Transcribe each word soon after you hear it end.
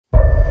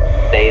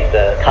There is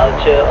a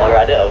culture, or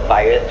rather a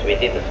virus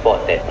within the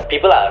sport that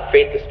people are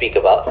afraid to speak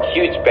about.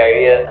 Huge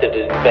barrier to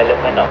the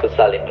development of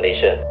futsal in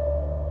Malaysia.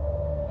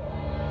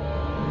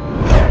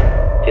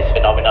 This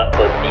phenomenon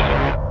called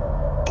dealing.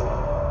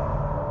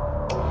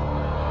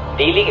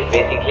 Dealing is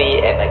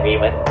basically an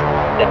agreement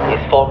that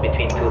is formed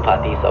between two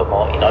parties or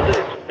more in order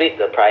to split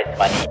the prize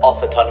money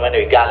of a tournament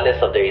regardless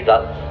of the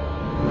results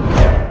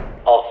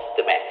of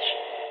the match.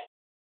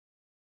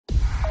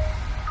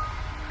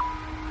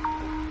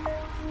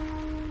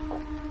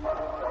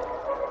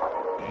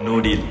 No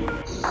deal.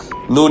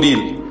 No deal.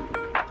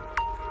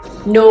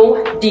 No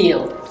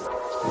deal.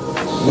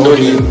 No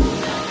deal.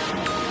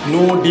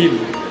 No deal.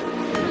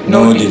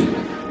 No deal.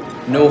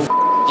 No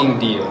f***ing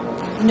deal.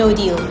 No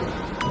deal.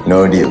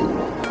 No deal.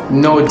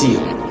 No deal.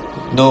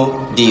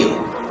 No deal.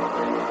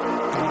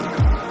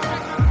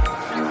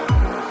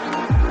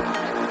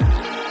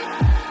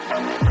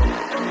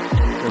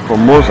 For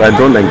most, I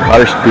don't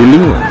encourage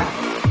dealing.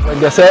 When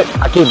they say,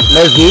 Akim,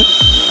 let's deal,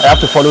 I have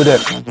to follow them.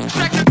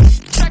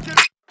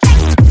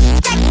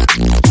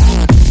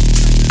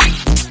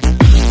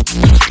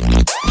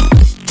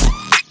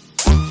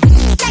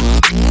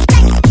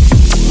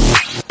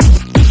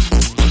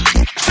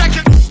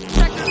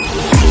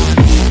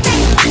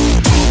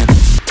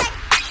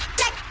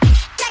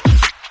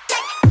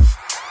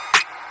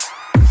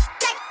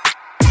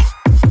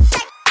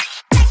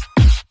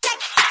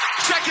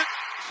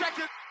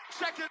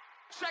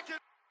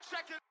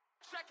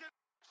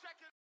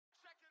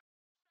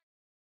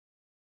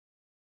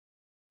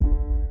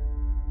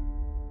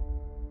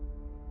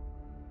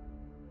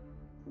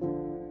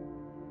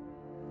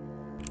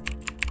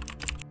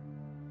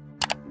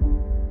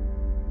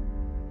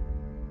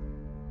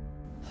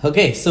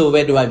 Okay, so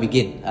where do I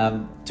begin?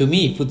 To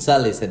me,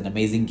 futsal is an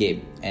amazing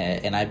game,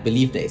 and I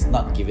believe that it's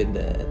not given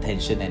the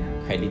attention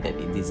and credit that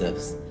it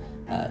deserves.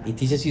 It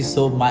teaches you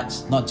so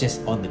much, not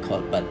just on the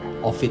court, but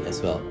off it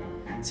as well.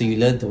 So you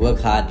learn to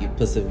work hard, you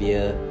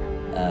persevere,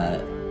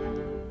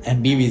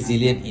 and be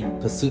resilient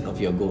in pursuit of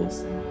your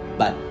goals.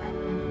 But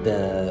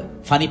the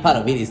funny part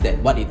of it is that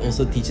what it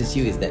also teaches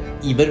you is that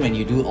even when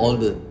you do all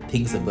the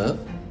things above,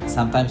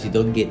 sometimes you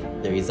don't get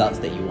the results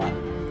that you want.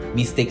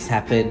 Mistakes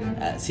happen,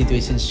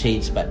 situations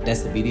change, but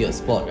that's the beauty of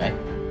sport, right?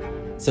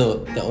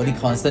 So the only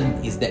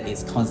constant is that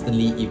it's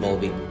constantly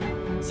evolving.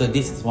 So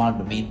this is one of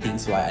the main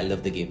things why I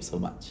love the game so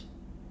much.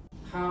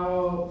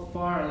 How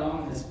far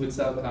along has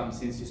futsal come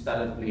since you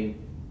started playing?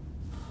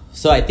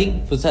 So I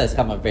think futsal has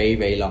come a very,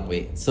 very long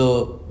way.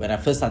 So when I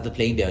first started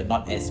playing, there were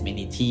not as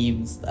many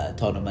teams,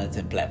 tournaments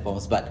and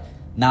platforms. But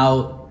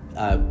now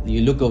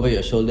you look over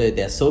your shoulder,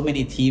 there are so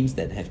many teams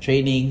that have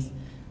trainings.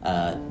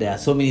 There are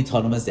so many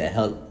tournaments that are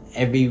held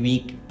every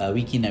week,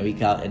 week in and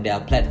week out. And there are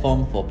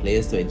platforms for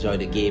players to enjoy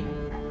the game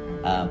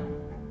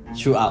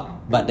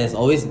throughout. But there's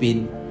always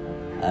been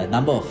a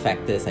number of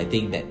factors, I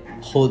think, that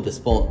hold the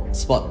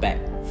sport back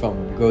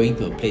from growing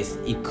to a place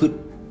it could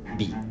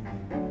be.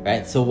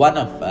 Right? So one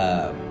of...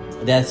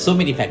 there are so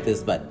many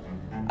factors, but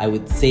I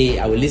would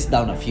list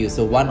down a few.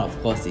 So one, of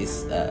course,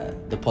 is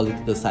the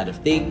political side of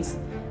things,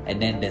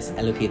 and then there's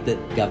allocated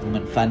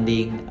government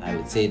funding. I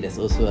would say there's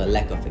also a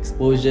lack of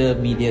exposure,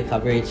 media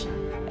coverage,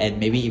 and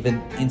maybe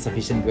even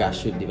insufficient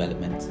grassroots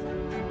development.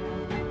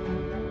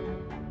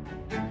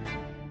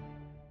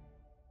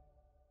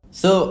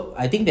 So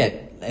I think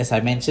that, as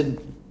I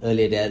mentioned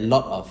earlier, there are a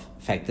lot of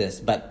factors,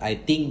 but I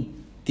think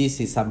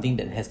this is something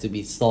that has to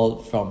be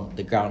solved from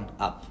the ground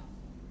up,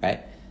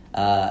 right?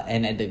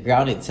 And at the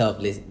ground itself,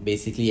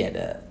 basically at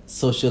a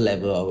social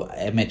level or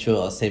amateur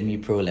or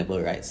semi-pro level,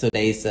 right? So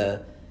there is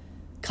a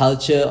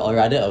culture, or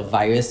rather a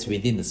virus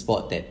within the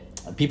sport that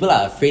people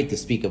are afraid to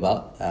speak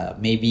about.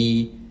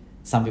 Maybe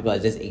some people are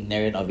just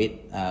ignorant of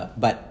it,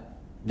 but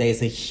there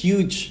is a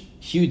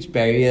huge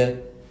barrier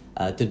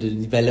to the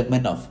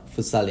development of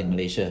futsal in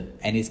Malaysia,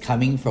 and it's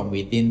coming from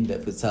within the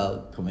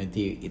futsal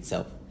community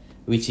itself,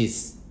 which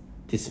is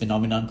this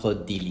phenomenon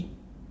called dealing.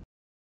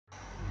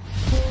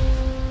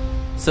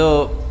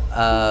 So,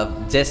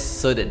 just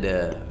so that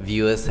the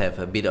viewers have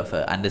a bit of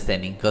an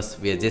understanding, because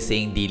we are just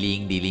saying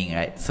dealing,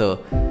 right?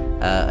 So,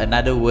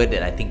 another word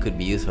that I think could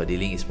be used for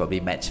dealing is probably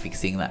match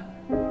fixing,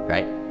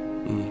 right?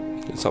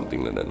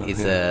 Something like that.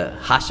 It's a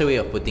harsher way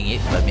of putting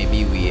it, but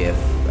maybe we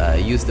have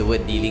used the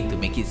word dealing to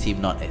make it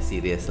seem not as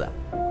serious.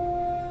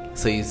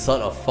 So you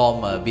sort of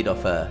form a bit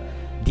of a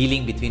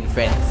dealing between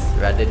friends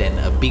rather than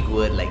a big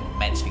word like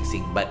match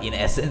fixing. But in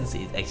essence,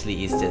 it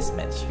actually is just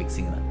match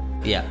fixing.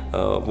 Yeah.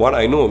 What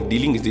I know of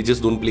dealing is they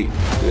just don't play.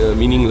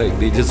 Meaning like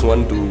they just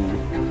want to...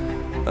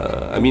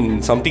 I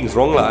mean, something's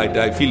wrong.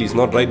 I feel it's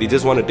not right. They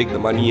just want to take the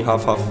money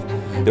half-half.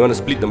 They want to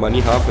split the money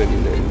half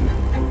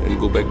and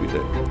go back with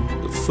that.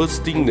 The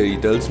first thing that he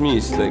tells me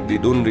is like they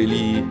don't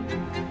really...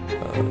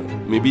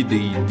 maybe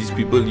these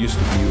people used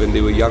to be, when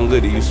they were younger,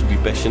 they used to be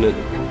passionate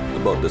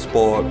about the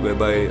sport,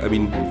 whereby, I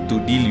mean, to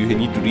deal you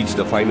need to reach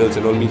the finals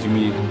and all, means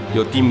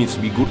your team needs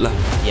to be good lah.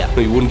 Yeah.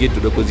 So you won't get to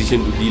the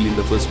position to deal in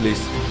the first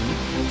place.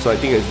 So I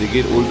think as they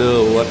get older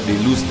or what, they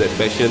lose that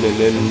passion, and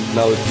then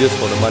now it's just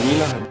for the money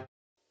lah.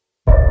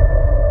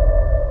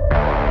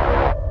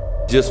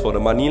 just for the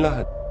money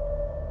lah.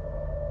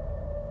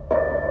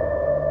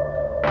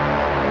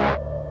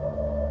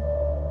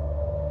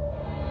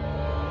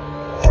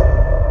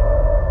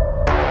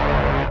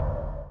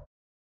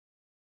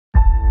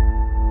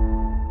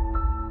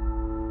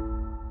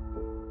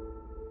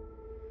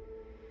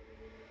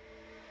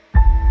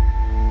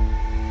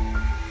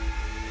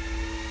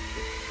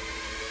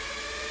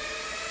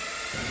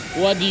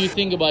 What do you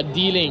think about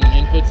dealing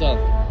in futsal?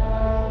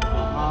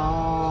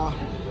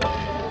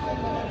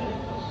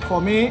 For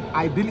me,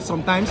 I deal it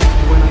sometimes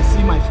when I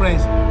see my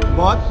friends,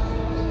 but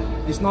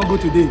it's not good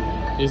to deal.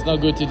 It's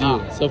not good to deal.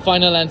 So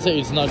final answer,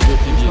 it's not good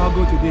to It's deal. not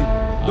good to deal.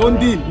 Don't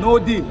deal, no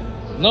deal.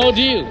 No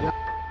deal.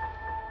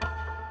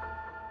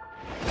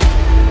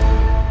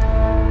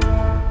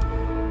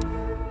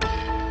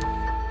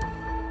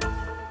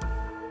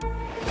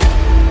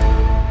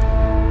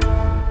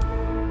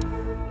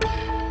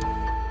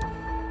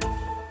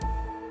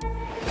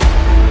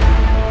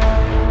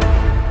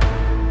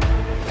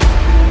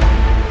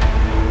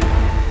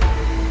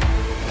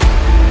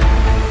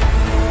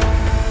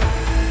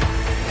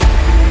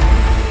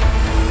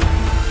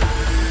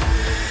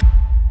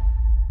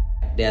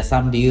 There are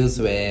some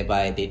deals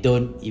whereby they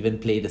don't even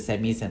play the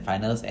semis and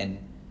finals and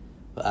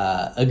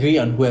agree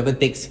on whoever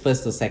takes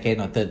first or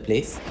second or third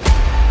place.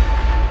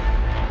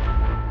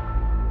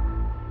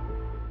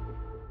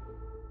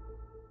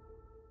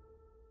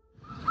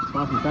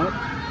 Pass inside.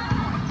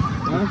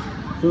 Pass.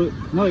 So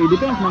no, it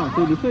depends now.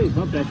 So this way is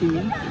not pressing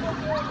in.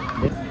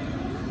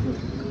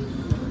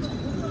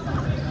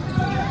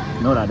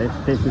 No lah, that's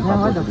still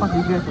what the fuck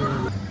is this?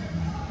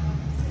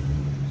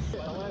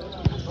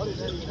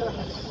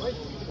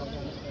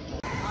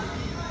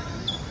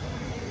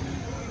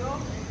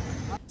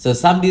 So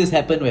some deals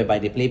happen whereby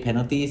they play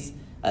penalties.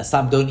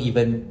 Some don't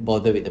even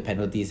bother with the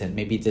penalties and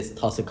maybe just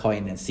toss a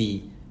coin and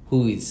see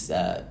who is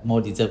more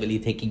deservedly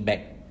taking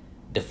back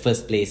the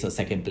first place or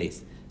second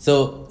place.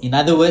 So in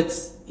other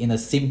words, in a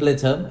simpler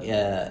term,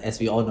 as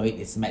we all know it,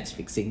 it's match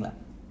fixing lah.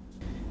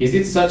 Is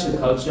it such a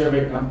culture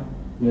right now?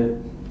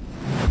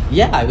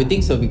 Yeah, I would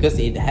think so because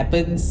it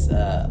happens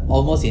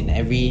almost in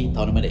every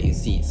tournament that you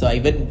see. So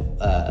even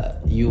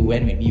you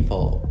went with me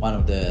for one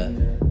of the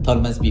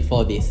tournaments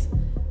before this.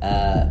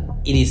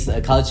 It is a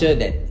culture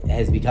that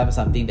has become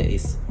something that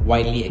is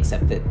widely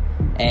accepted,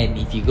 and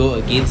if you go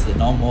against the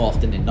norm more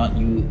often than not,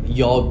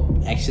 your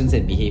actions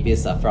and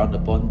behaviors are frowned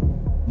upon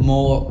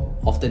more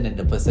often than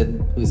the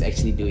person who's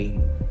actually doing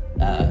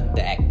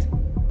the act.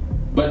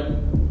 But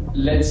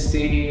let's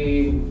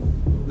say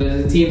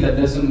there's a team that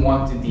doesn't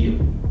want to deal.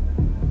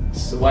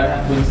 So what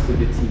happens to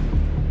the team?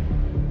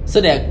 So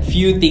there are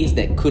few things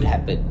that could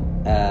happen.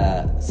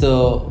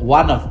 So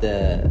one of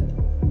the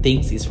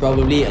things is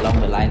probably along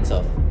the lines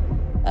of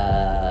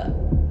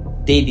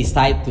they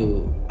decide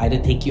to either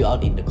take you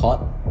out in the court.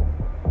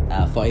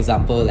 For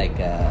example, like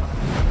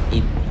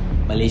in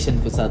Malaysian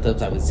futsal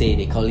terms, I would say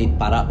they call it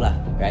parap lah,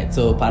 right?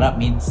 So parap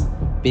means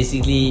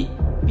basically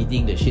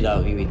beating the shit out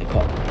of you in the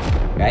court,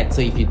 right?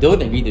 So if you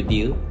don't agree to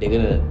deal, they're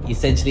gonna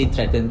essentially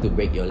threaten to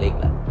break your leg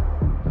lah.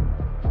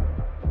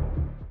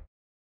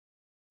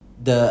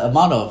 The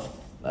amount of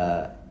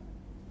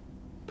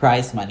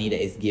prize money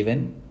that is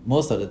given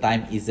most of the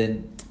time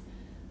isn't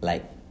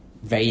like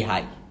very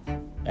high,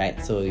 right?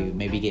 So you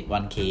maybe get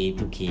 1k,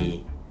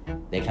 2k,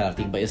 that kind of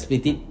thing, but you're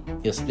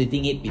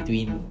splitting it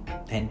between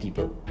 10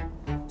 people.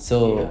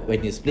 So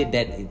when you split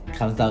that, it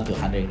comes down to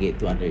 100 ringgit,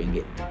 200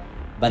 ringgit.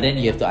 But then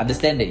you have to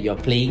understand that you're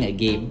playing a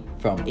game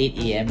from 8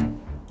 AM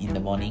in the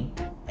morning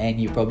and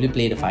you probably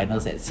play the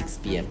finals at 6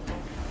 PM.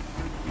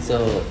 So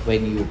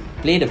when you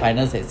play the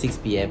finals at 6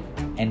 PM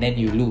and then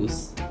you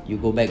lose, you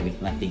go back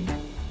with nothing.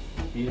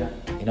 Yeah.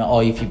 You know,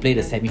 or if you play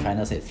the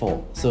semi-finals at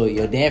 4. So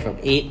you're there from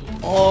 8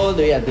 all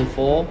the way until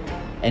 4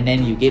 and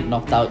then you get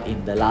knocked out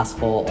in the last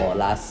 4 or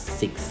last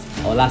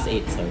 6 or last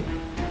 8, sorry.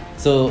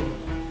 So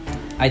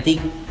I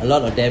think a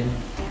lot of them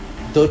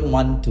don't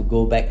want to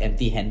go back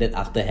empty-handed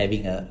after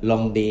having a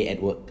long day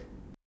at work.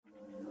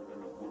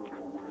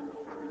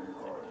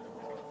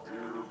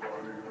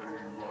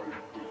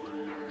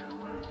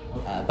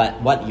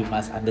 But what you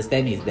must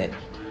understand is that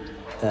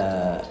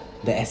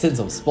the essence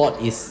of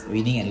sport is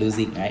winning and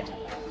losing, right?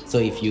 So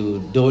if you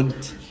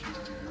don't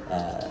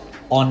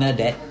honor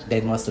that,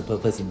 then what's the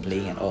purpose in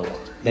playing at all?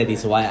 That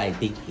is why I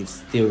think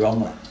it's still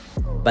wrong.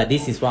 But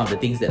this is one of the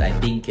things that I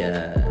think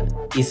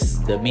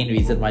is the main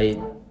reason why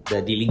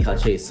the dealing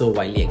culture is so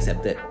widely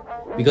accepted.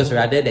 Because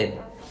rather than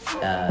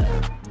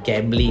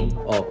gambling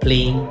or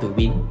playing to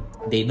win,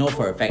 they know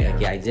for a fact,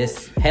 okay, I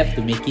just have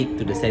to make it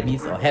to the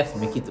semis or have to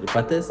make it to the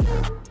quarters,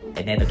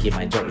 and then okay,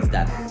 my job is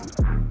done.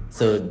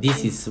 So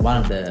this is one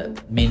of the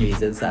main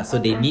reasons. So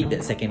they need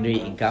that secondary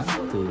income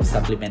to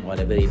supplement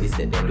whatever it is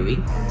that they're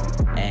doing.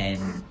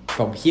 And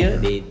from here,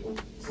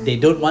 they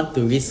don't want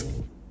to risk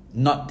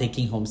not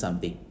taking home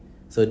something.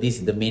 So this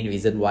is the main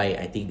reason why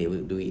I think they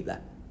will do it lah.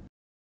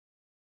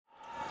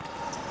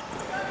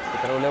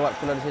 Terus lewat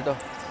pula di situ.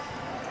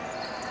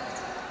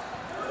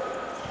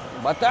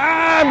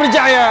 Batam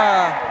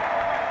berjaya.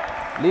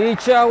 Li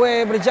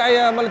Chawe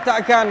berjaya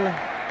meletakkan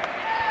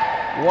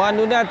Wan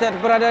United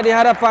berada di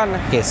hadapan.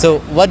 Okay, so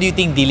what do you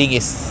think dealing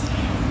is?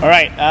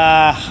 Alright,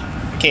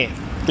 okay,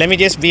 let me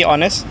just be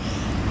honest.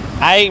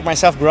 I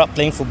myself grew up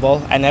playing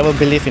football. I never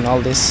believed in all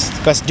this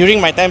because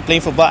during my time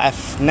playing football, I've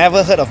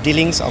never heard of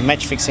dealings or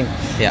match fixing.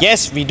 Yeah.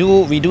 Yes, we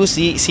do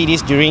see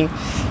this during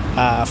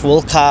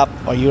World Cup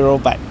or Euro,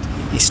 but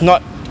it's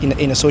not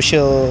in a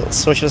social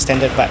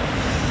standard. But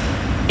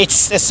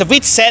it's a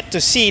bit sad to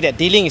see that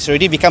dealing is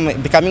already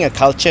becoming a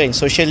culture in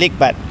social league.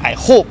 But I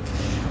hope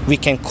we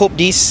can cope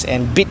this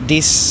and beat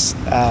this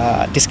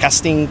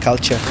disgusting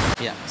culture.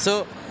 Yeah.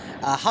 So,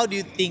 how do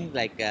you think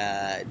like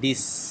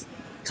this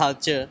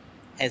culture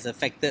has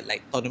affected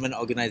like tournament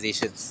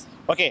organizations?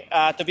 Okay,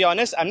 to be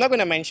honest, I'm not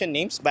going to mention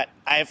names, but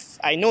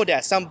I know there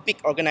are some big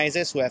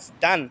organizers who have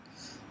done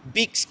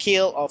big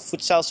scale of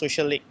futsal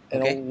social league, you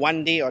know,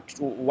 1 day or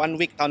 1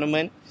 week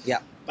tournament. Yeah.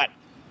 But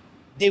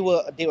they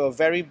were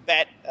very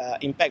bad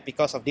impact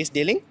because of this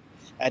dealing.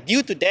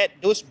 Due to that,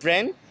 those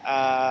brands,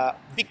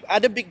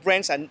 other big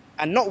brands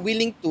are not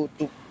willing to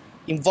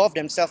involve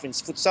themselves in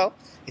futsal.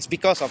 It's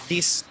because of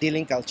this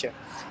dealing culture.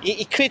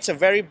 It creates a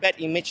very bad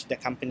image to the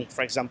company,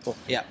 for example.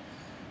 Yeah.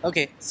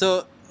 Okay,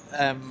 so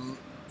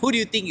who do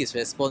you think is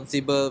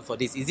responsible for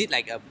this? Is it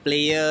like a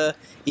player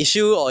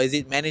issue, or is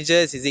it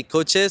managers, is it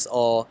coaches,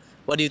 or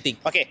what do you think?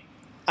 Okay,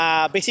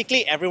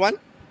 basically everyone,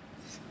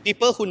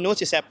 people who knows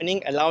it's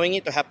happening, allowing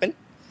it to happen,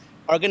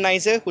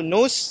 organizer who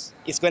knows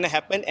it's going to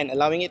happen and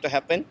allowing it to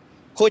happen,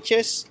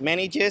 coaches,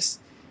 managers,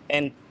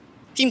 and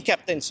team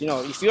captains. You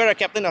know, if you are a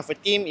captain of a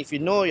team, if you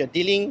know you're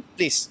dealing,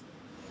 please,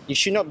 you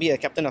should not be a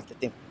captain of the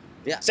team.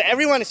 Yeah. So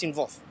everyone is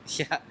involved.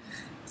 Yeah.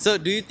 So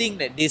do you think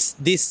that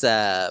this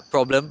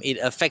problem, it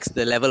affects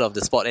the level of the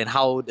sport, and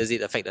how does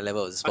it affect the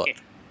level of the sport? Okay.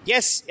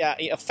 Yes,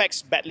 it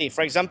affects badly.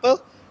 For example,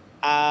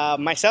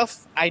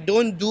 myself, I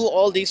don't do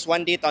all this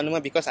 1 day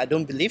tournament because I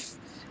don't believe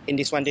in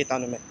this 1 day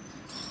tournament.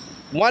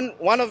 One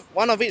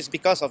of it is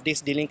because of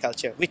this dealing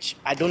culture, which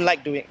I don't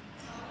like doing.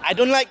 I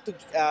don't like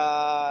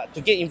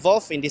to get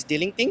involved in this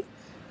dealing thing,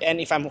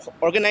 and if I'm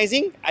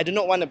organizing, I do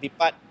not want to be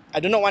part. I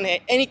do not want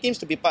any teams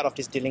to be part of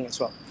this dealing as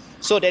well.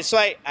 So that's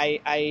why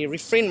I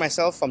refrain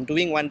myself from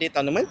doing 1 day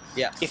tournament.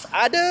 Yeah. If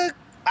other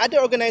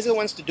organizer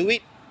wants to do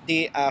it,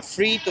 they are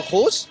free to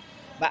host,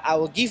 but I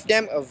will give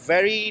them a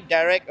very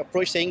direct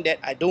approach saying that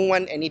I don't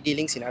want any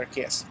dealings in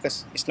RKS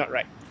because it's not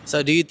right.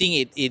 So do you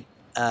think it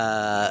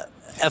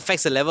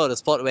affects the level of the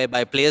sport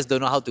whereby players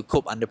don't know how to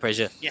cope under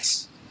pressure?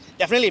 Yes,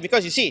 definitely,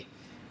 because you see,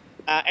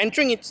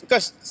 entering it,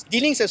 because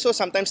dealings also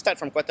sometimes start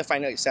from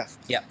quarterfinal itself.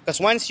 Yeah.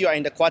 Because once you are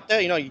in the quarter,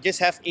 you know, you just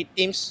have 8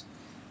 teams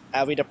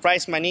with the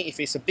prize money.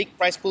 If it's a big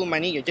prize pool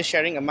money, you're just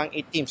sharing among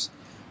 8 teams.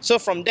 So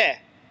from there,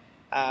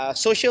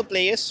 social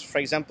players, for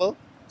example,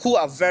 who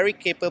are very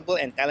capable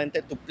and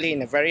talented to play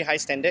in a very high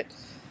standard,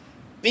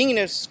 being in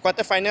a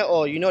quarterfinal,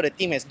 or you know the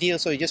team has deal,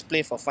 so you just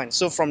play for fun.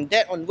 So from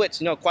that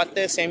onwards, you know,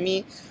 quarter,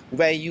 semi,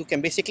 where you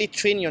can basically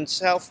train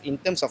yourself in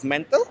terms of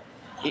mental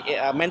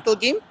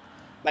game,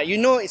 but you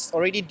know it's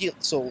already deal.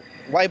 So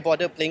why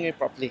bother playing it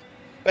properly?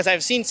 Because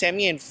I've seen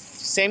semi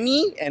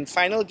and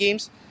final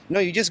games, you know,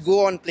 you just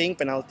go on playing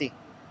penalty.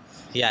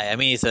 Yeah, I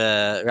mean, it's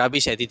a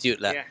rubbish attitude.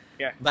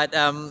 Yeah. But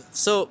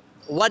so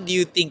what do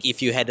you think,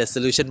 if you had a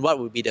solution, what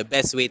would be the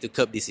best way to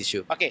curb this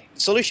issue? Okay,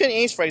 solution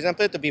is, for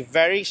example, to be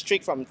very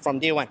strict from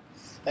day one.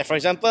 Like for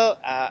example,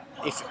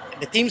 if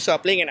the teams who are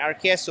playing in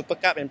RKS, Super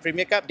Cup and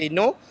Premier Cup, they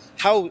know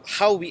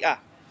how we are,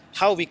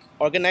 how we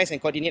organize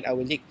and coordinate our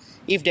league.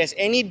 If there's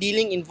any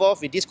dealing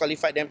involved, we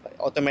disqualify them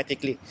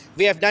automatically.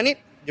 We have done it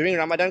during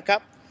Ramadan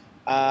Cup.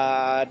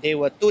 There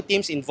were 2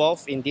 teams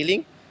involved in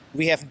dealing.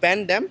 We have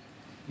banned them.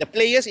 The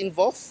players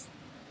involved,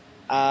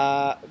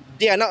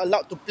 they are not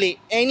allowed to play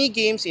any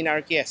games in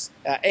RKS,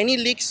 any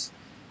leagues,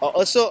 or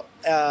also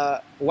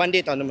 1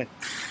 day tournament.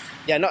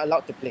 They are not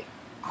allowed to play.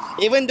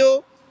 Even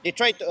though they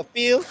try to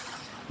appeal,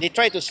 they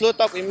try to slow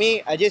talk with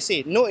me, I just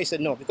say no is a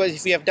no, because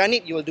if you have done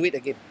it, you will do it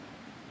again.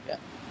 Yeah.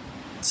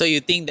 So you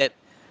think that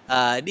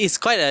it's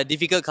quite a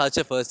difficult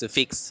culture for us to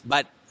fix,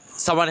 but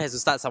someone has to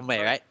start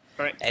somewhere, right?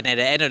 Correct. And at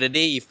the end of the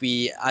day, if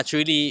we are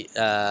truly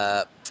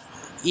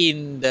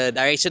in the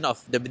direction of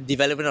the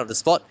development of the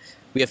sport,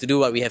 we have to do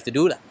what we have to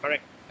do.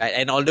 Correct. Right?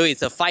 And although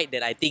it's a fight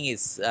that I think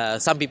is,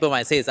 some people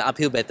might say it's an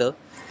uphill battle,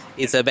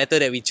 it's a battle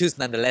that we choose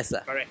nonetheless.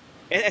 Correct.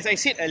 As I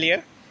said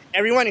earlier,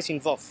 everyone is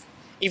involved.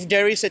 If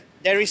there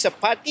is a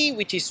party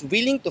which is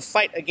willing to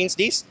fight against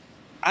this,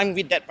 I'm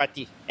with that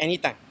party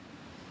anytime.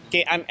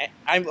 Okay,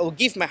 I will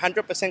give my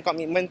 100%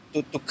 commitment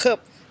to curb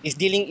this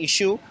dealing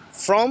issue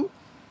from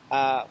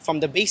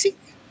the basic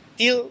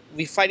till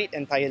we fight it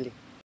entirely.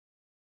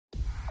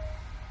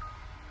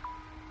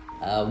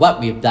 What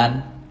we've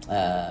done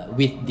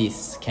with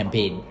this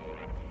campaign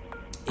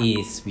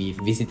is we've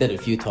visited a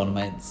few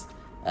tournaments,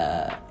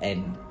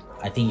 and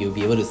I think you'll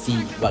be able to see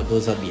what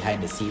goes on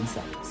behind the scenes.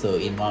 So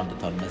in one of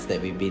the tournaments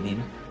that we've been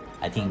in,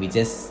 I think we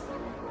just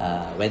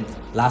went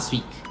last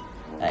week,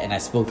 and I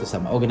spoke to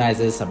some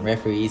organizers, some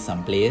referees,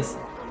 some players,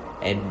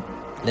 and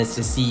let's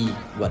just see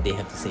what they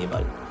have to say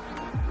about it.